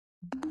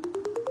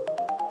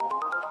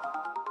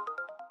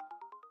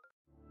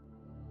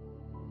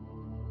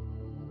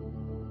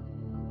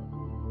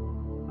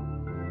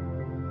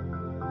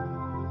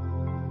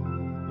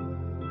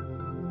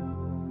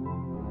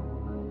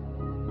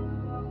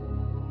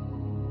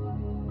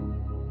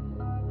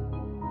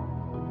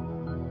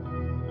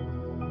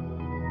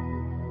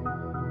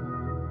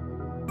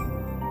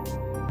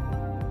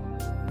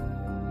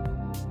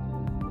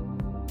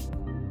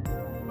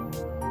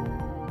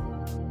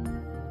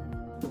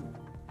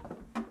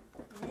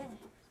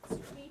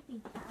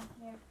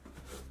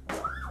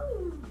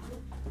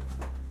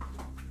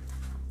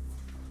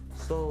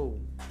So,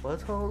 what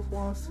Tuddles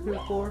wants here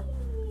for?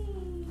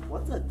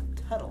 What's a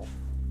Tuddle?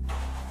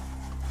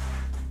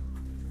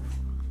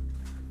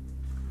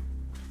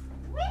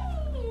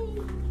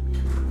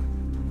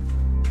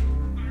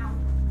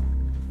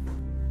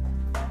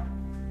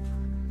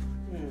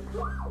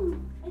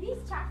 Are these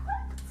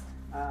chocolates?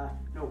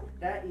 No,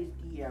 that is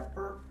the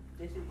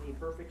this is a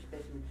perfect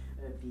specimen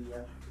of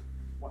the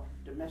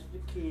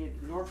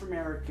domesticated North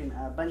American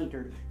bunny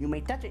turtle. You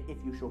may touch it if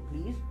you so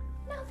please.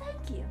 No,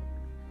 thank you.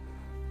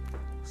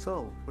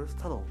 So, where's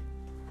Tuddle?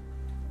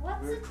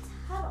 What's a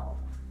Tuddle?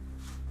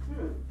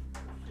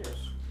 What's this?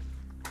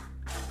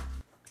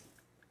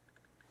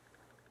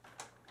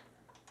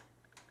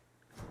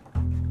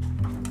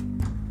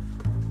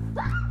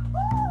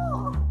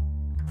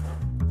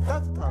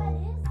 That's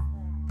Tuddle.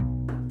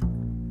 What is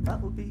that?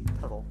 That would be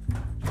Tuddle.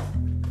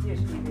 This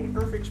is a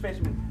perfect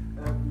specimen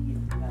of the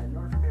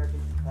North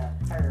American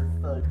Pyre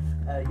bug.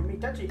 You may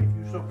touch it if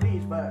you so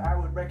please, but I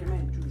would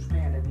recommend to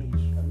stand at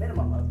least a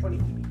minimum of 20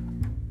 feet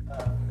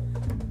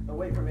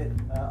away from it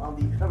on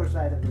the other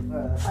side of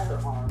the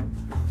firearm.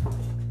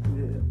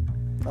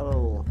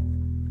 Tuddle.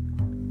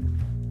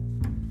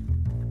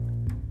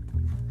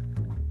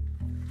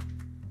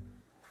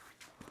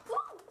 Ooh,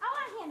 I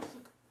want a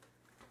handshake.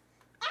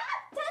 Ah!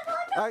 Time to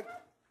let go! Alright.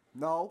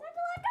 No. Time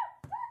to let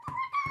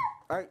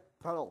go! Alright,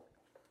 Tuddle.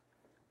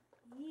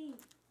 Yee.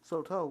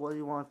 So, Tuddle, what do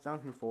you want us down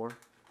here for?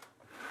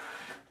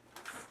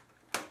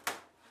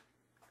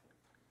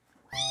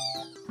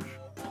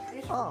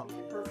 This Oh. is a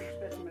perfect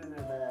specimen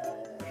of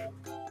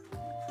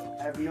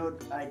I have no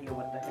idea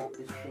what the heck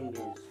this thing is.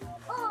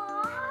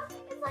 Aww,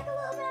 it's like a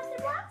little master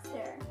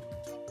blaster.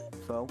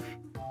 So?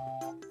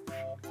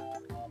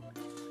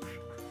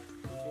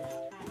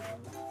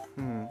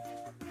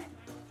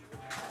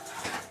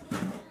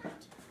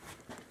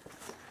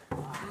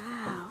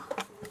 Wow.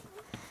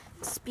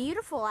 It's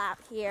beautiful out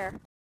here.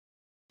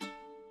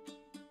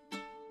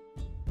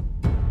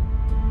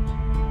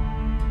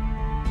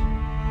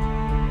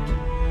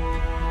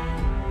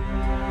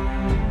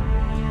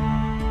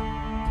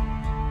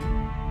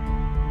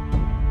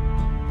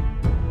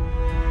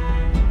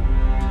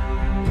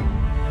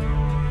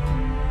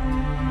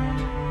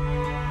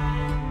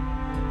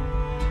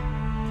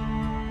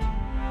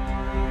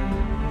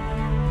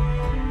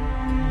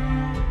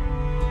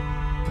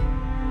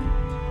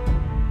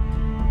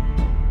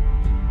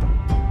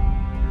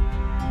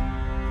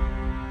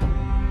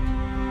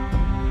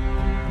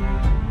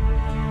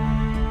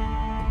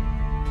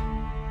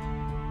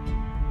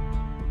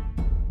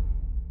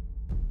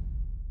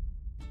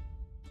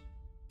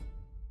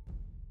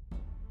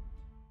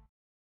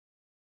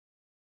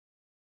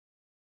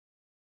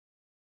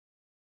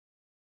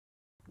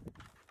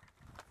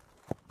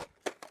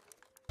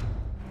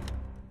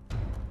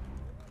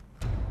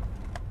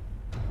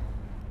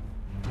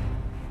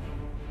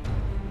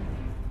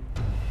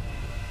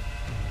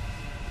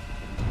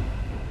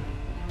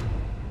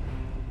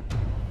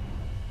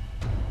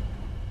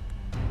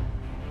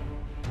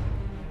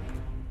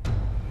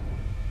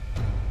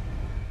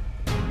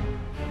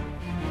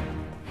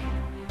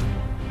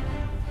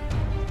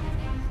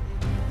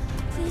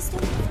 Please do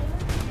me a favor.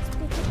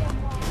 Speak of your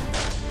water.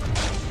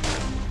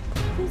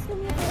 Please do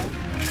me a favor.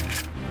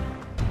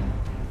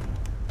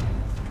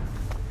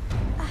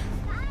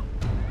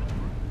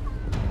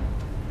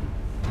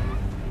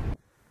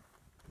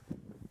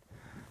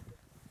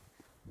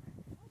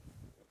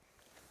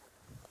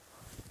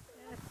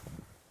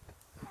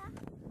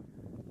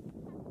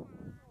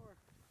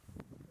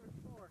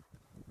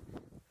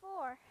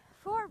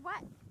 Four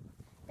what?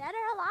 Dead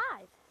or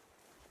alive?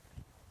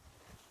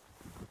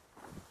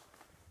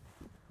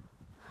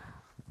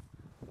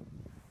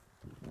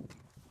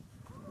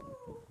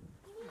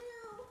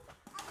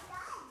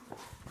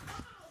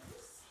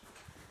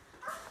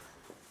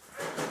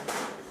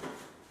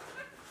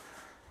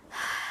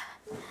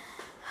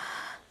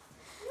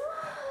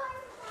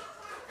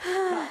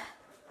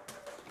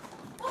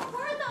 What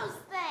were those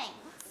things?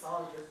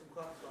 Oh, just some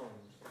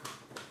crossbones.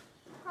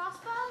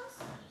 Crossbones?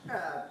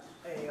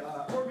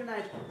 A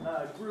organized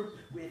group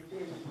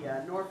within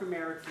the North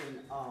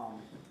American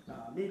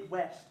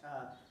Midwest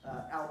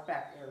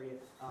outback area.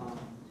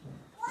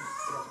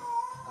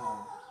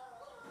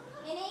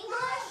 In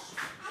English?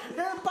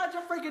 There's a bunch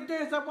of freaking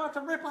dudes that want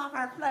to rip off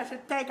our flesh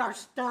and take our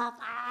stuff.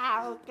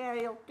 Ah,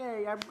 okay, I'm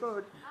good. I'm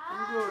good.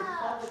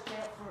 All the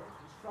cat for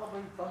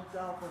strawberry thumbs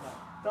out from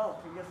a dog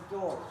against the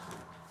door.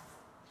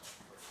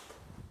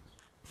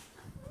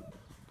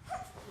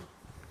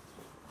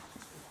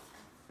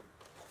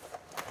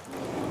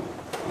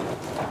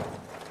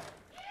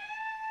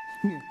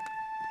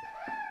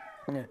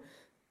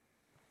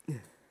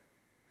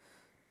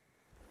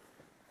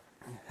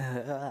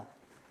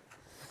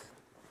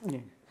 Yeah.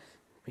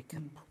 Wake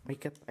up,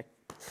 wake up,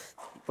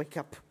 wake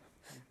up.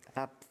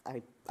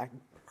 I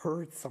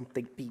heard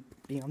something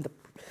beyond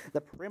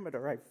the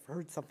perimeter. I've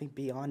heard something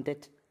beyond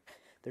it.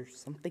 There's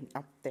something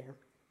out there.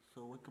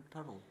 So wake up,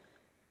 Tuttle.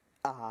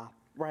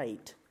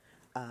 Right.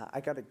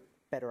 I got a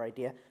better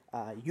idea.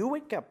 You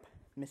wake up,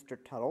 Mr.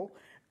 Tuttle,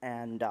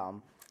 and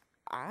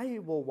I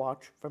will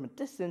watch from a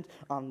distance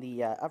on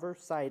the other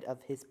side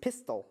of his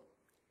pistol.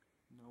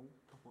 No,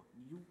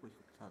 you wake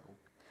up,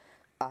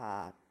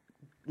 Tuttle.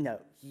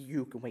 No,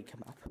 you can wake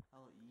him up. How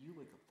about you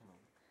wake up,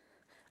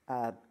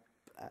 Tuttle?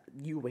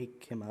 You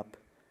wake him up.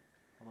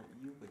 How about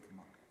you wake him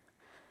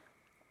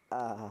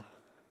up?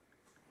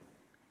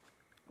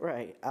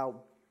 Right,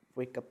 I'll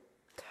wake up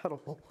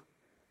Tuttle.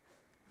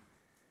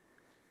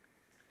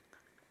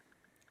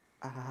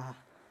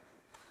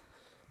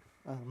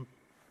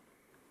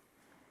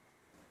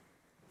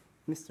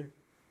 Mr.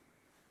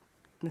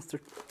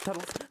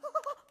 Tuttle.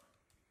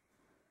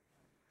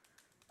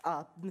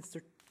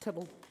 Mr.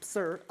 Tuttle,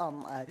 sir,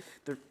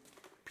 the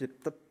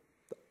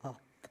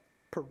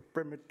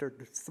perimeter,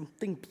 there's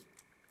something,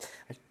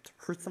 I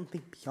heard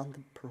something beyond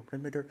the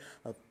perimeter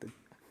of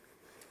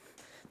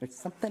there's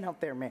something out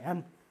there,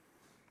 man.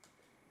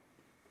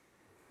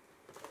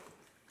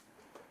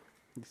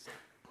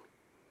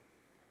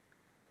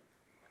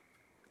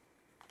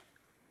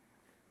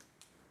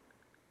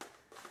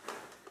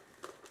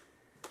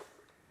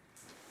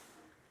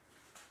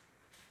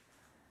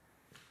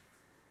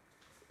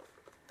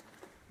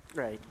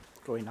 Right,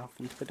 going off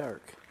into the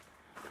dark.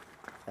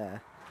 I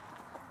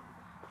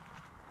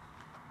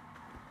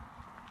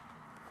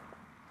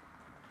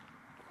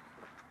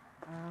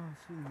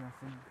see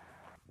nothing.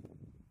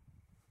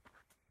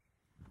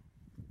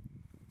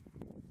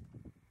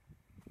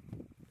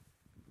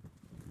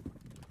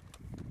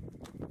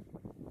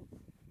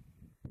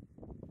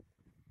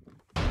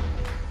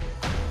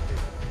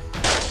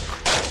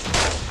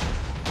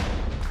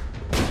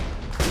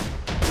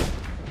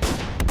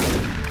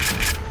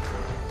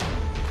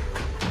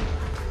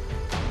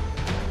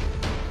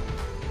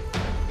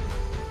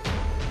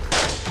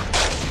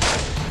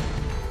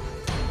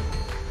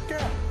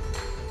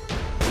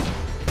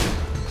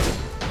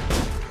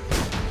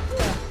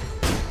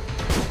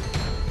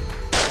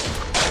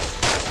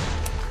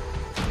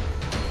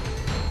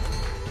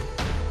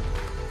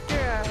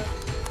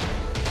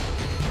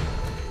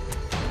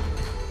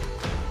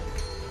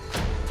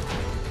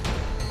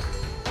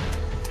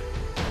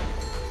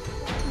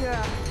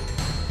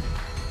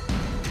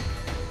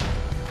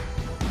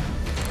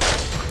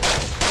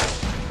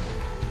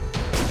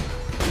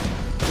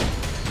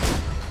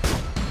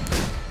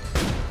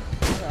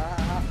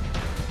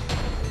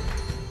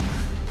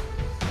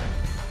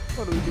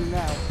 What do we do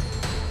now?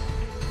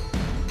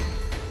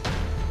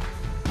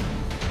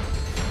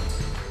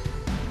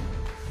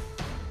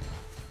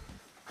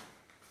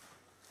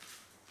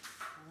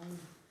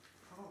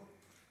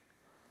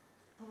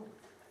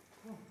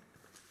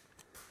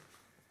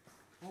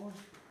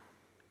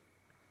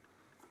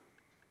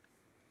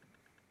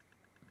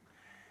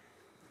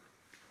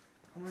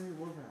 How many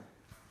was that?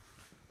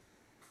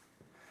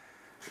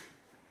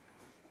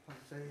 I'd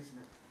say, isn't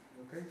it?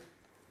 You okay?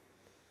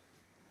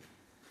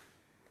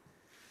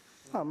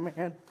 Oh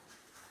man.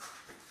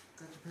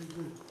 That's pretty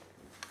good.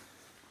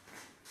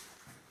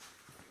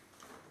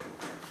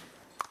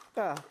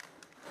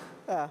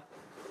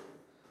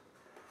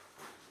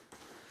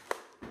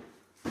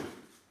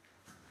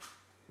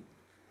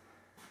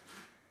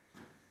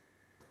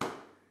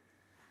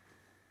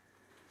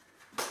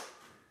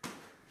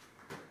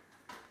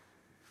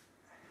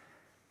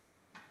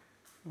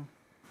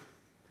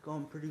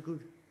 Going pretty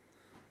good.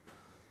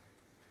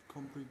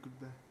 Going pretty good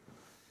there.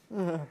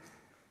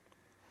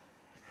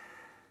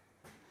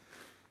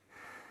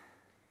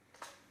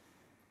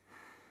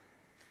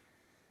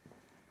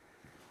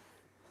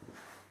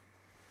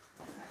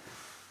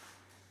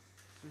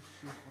 Let's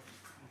see if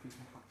we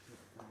can patch it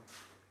down.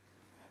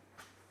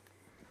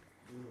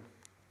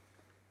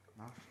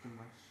 Nasty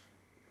mess.